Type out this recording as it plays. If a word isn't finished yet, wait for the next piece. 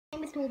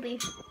name is Toby.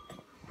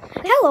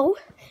 Hello,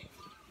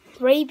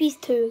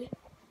 Raibaies2.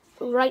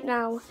 Right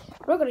now,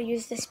 we're going to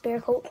use this bear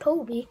called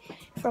Toby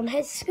from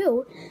his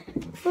school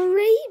for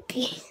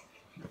rabies.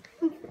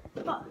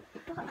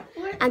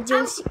 And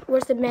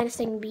where's the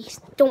menacing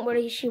beast? Don't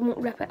worry, she won't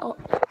rip it up.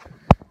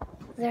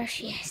 There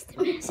she is,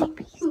 the menacing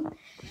beast.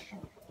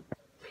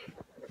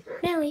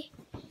 Nelly.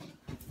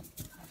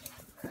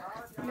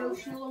 No,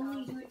 she'll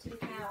only do it to the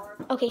cow.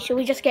 Okay, shall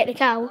we just get the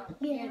cow?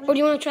 Yeah. Or do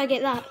you want to try to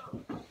get that?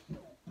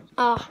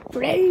 Ah,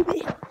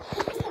 rabies.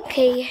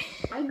 Okay.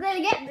 I'm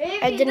gonna get rabies.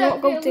 I did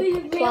not go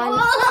to plan.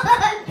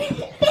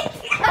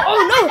 Oh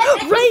no!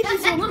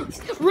 Rabies are nice!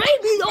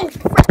 Rabies! Oh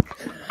frick!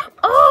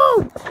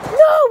 Oh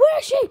no! Where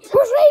is she?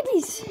 Where's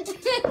Rabies?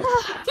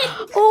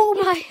 Oh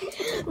my!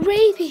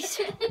 Rabies!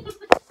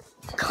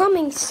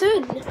 Coming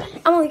soon!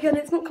 Oh my god,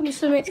 it's not coming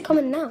soon, it's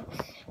coming now.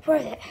 Where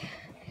is it?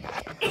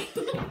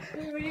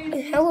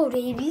 Hello,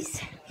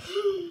 Rabies.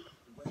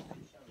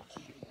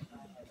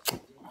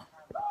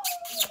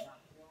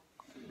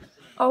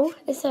 Oh,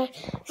 it's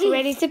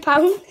ready to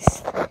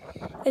pounce.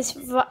 It's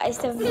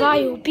the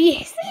vile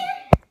beast.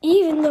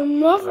 Even the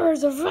mother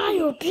is a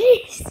vile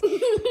beast.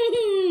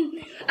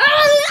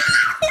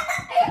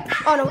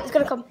 Oh no, it's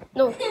gonna come.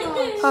 No.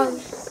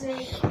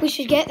 We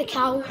should get the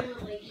cow.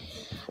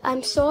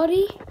 I'm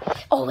sorry.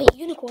 Oh wait,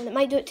 unicorn, it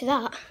might do it to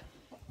that.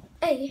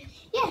 Hey.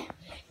 Yeah.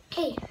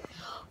 Okay.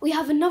 We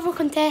have another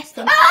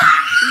contestant.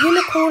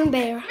 Unicorn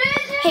bear.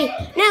 Hey,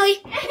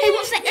 Nelly. Hey,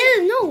 what's that?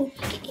 No.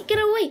 Get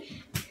away.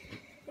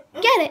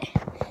 Get it.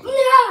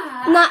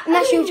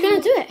 Nah, she was gonna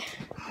do it.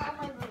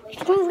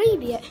 She's gonna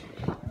rabies it.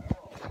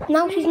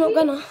 Now she's not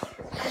gonna.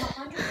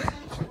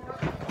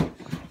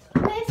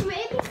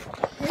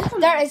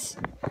 There is.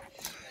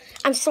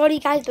 I'm sorry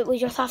guys, but we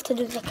just have to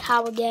do the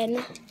cow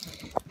again.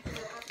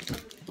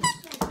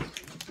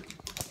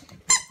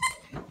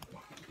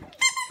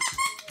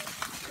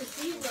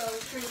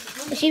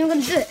 Is she even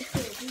gonna do it?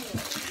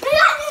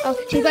 Oh,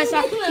 she's gonna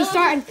start. She's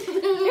starting.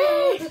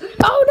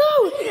 Oh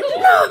no!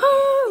 No!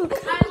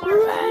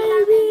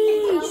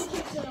 Rabies!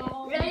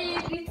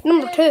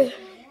 Number 2.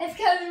 It's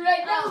coming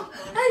right now.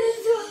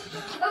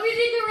 We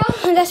need to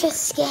run. This is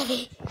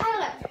scary.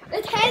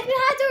 The time we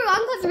had to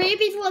run because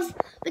rabies was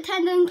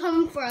pretending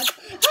coming for us.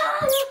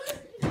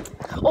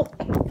 Oh!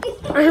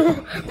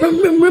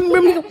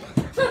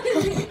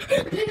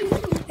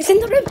 It's in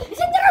the room! It's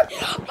in the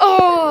room!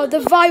 Oh, the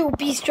vile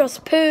beast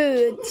just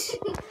pooed.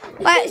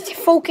 Let's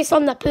focus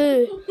on the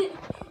poo.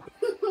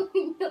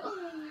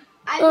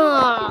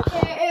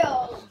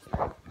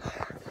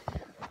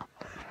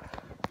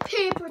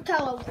 Paper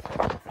towels.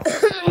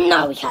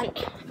 No, we can't.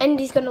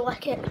 Indy's gonna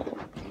lick it.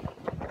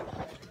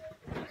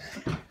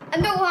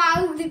 And the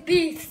wild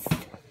beast.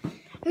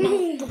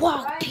 No, the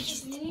wild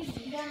beast.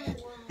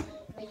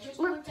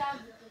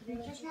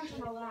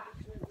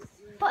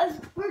 But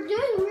we're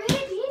doing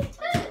rabies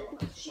too.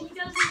 She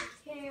doesn't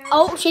care.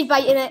 Oh, she's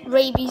biting it.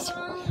 Rabies.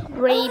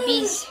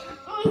 Rabies.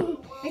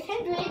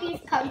 Pretend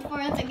rabies comes for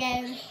us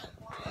again.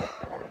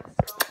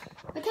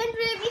 Pretend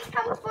rabies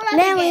comes for us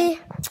Nelly.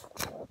 again.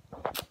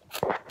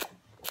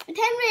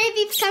 Pretend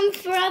rabies comes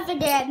for us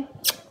again.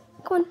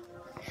 Come on.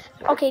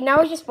 Okay, now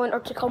I just want her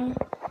to come.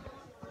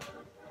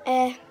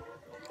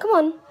 Come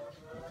on.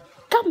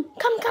 Come.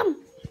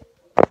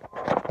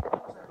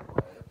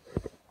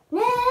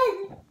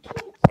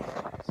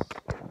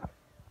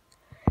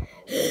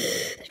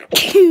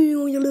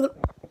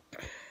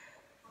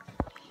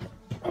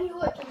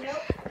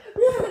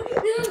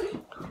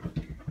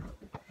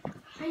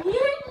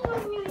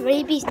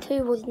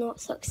 Raibaies2 was not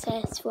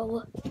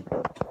successful.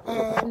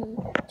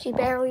 She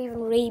barely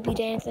even rabied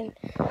anything.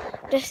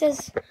 This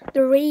is the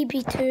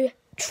Raibaies2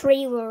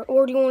 trailer,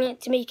 or do you want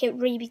it to make it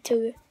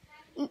Raibaies2?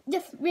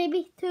 Just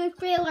Raibaies2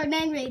 trailer and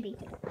then rabies.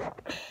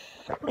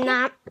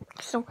 Nah.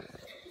 So,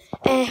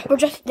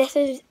 this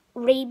is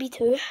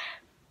Raibaies2.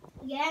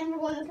 Yeah, and we're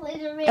going to play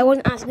the rabies. It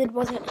wasn't as good,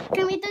 was it?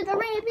 Can we do the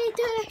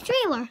Raibaies2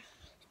 trailer?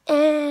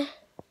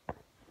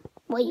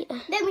 Wait.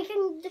 Then we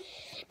can.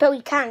 But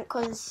we can't,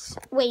 because,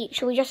 wait,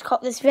 should we just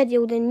cut this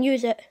video then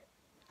use it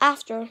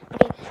after?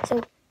 Okay,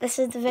 so this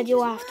is the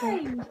video after.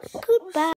 Goodbye.